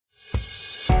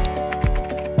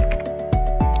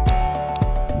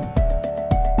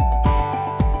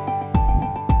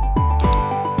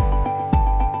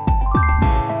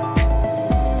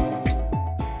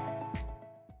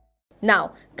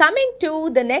Now, coming to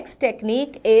the next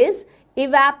technique is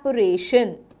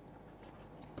evaporation.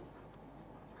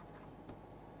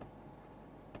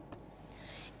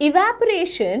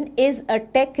 Evaporation is a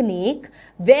technique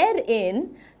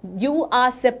wherein you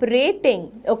are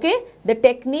separating, okay, the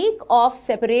technique of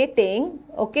separating,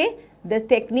 okay, the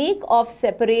technique of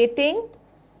separating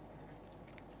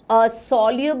a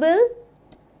soluble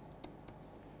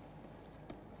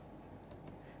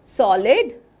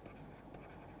solid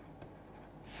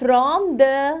from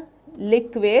the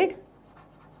liquid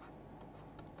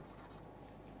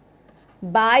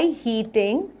by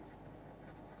heating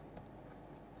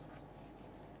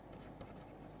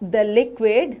the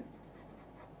liquid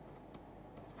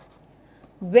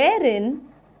wherein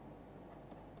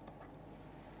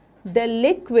the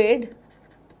liquid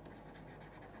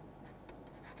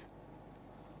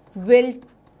will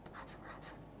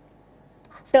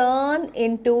turn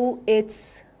into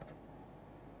its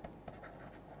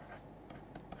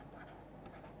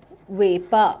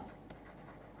vapor.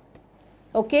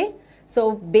 Okay,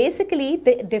 so basically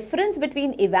the difference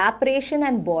between evaporation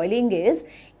and boiling is,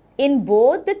 in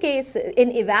both the cases,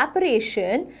 in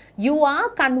evaporation, you are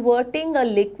converting a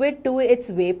liquid to its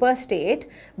vapor state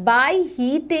by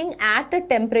heating at a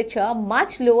temperature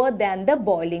much lower than the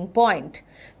boiling point.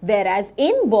 Whereas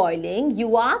in boiling,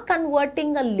 you are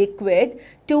converting a liquid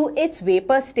to its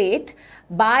vapor state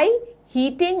by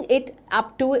heating it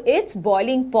up to its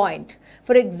boiling point.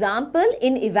 For example,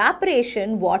 in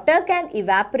evaporation, water can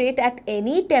evaporate at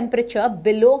any temperature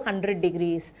below 100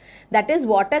 degrees. That is,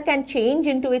 water can change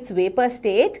into its vapor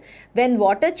state. When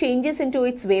water changes into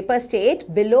its vapor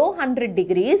state below 100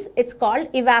 degrees, it's called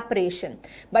evaporation.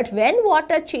 But when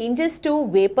water changes to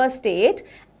vapor state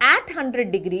at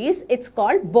 100 degrees, it's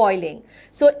called boiling.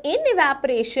 So in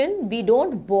evaporation, we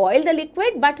don't boil the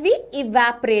liquid, but we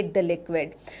evaporate the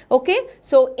liquid. Okay,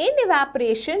 so in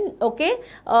evaporation, okay,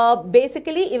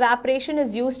 basically evaporation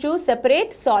is used to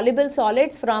separate soluble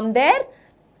solids from their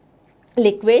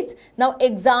liquids. Now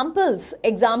examples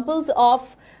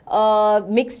of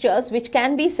mixtures which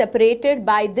can be separated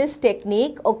by this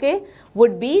technique, okay,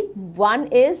 would be, one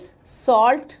is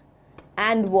salt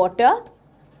and water,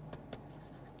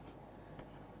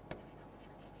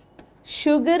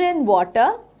 sugar and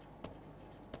water,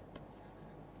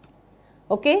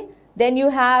 okay, then you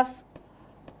have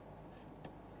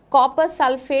copper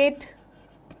sulfate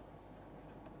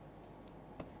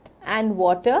and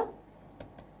water,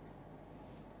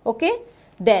 okay.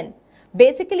 Then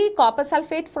basically copper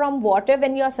sulfate from water,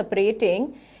 when you are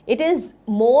separating, it is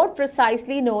more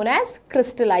precisely known as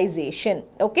crystallization,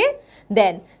 okay.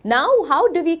 Then now how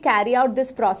do we carry out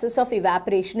this process of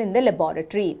evaporation in the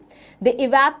laboratory?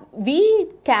 We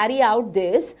carry out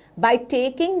this by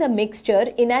taking the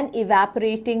mixture in an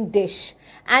evaporating dish.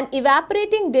 An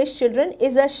evaporating dish, children,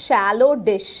 is a shallow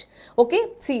dish. Okay,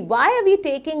 see, why are we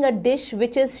taking a dish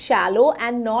which is shallow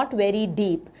and not very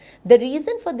deep? The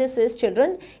reason for this is,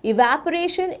 children,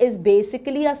 evaporation is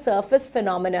basically a surface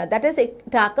phenomena, that is, it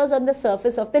occurs on the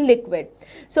surface of the liquid.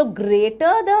 So greater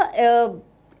the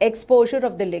exposure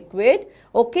of the liquid,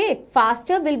 okay,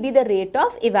 faster will be the rate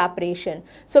of evaporation.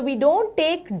 So we don't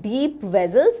take deep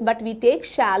vessels, but we take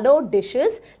shallow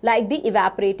dishes like the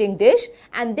evaporating dish,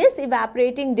 and this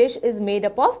evaporating dish is made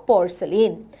up of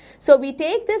porcelain. So we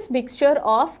take this mixture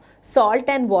of salt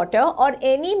and water, or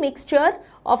any mixture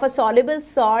of a soluble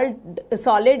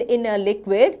solid in a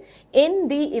liquid, in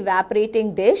the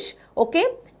evaporating dish, okay,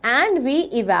 and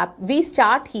we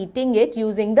start heating it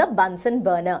using the Bunsen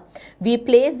burner. We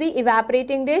place the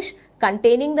evaporating dish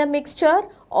containing the mixture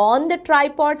on the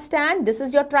tripod stand. This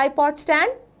is your tripod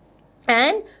stand,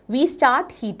 and we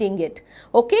start heating it.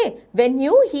 Okay, when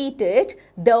you heat it,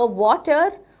 the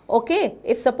water, okay,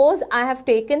 if suppose I have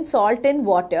taken salt in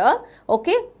water,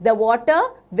 okay, the water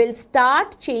will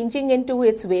start changing into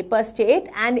its vapor state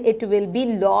and it will be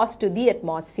lost to the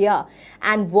atmosphere.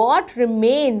 And what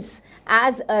remains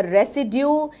as a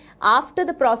residue after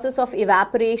the process of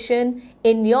evaporation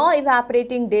in your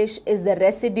evaporating dish is the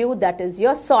residue, that is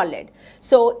your solid.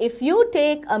 So if you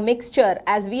take a mixture,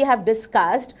 as we have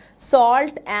discussed,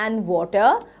 salt and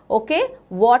water, okay,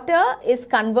 water is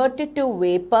converted to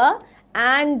vapor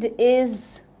and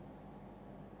is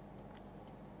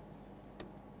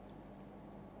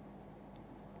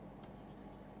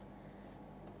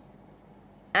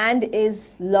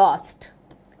lost.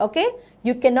 Okay,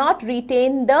 you cannot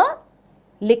retain the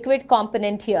liquid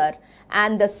component here,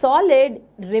 and the solid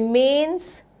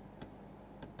remains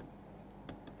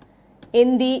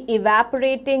in the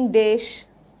evaporating dish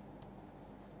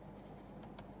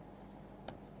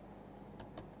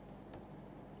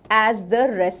as the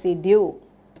residue.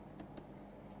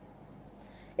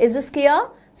 Is this clear?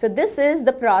 So this is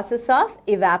the process of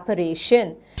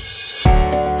evaporation.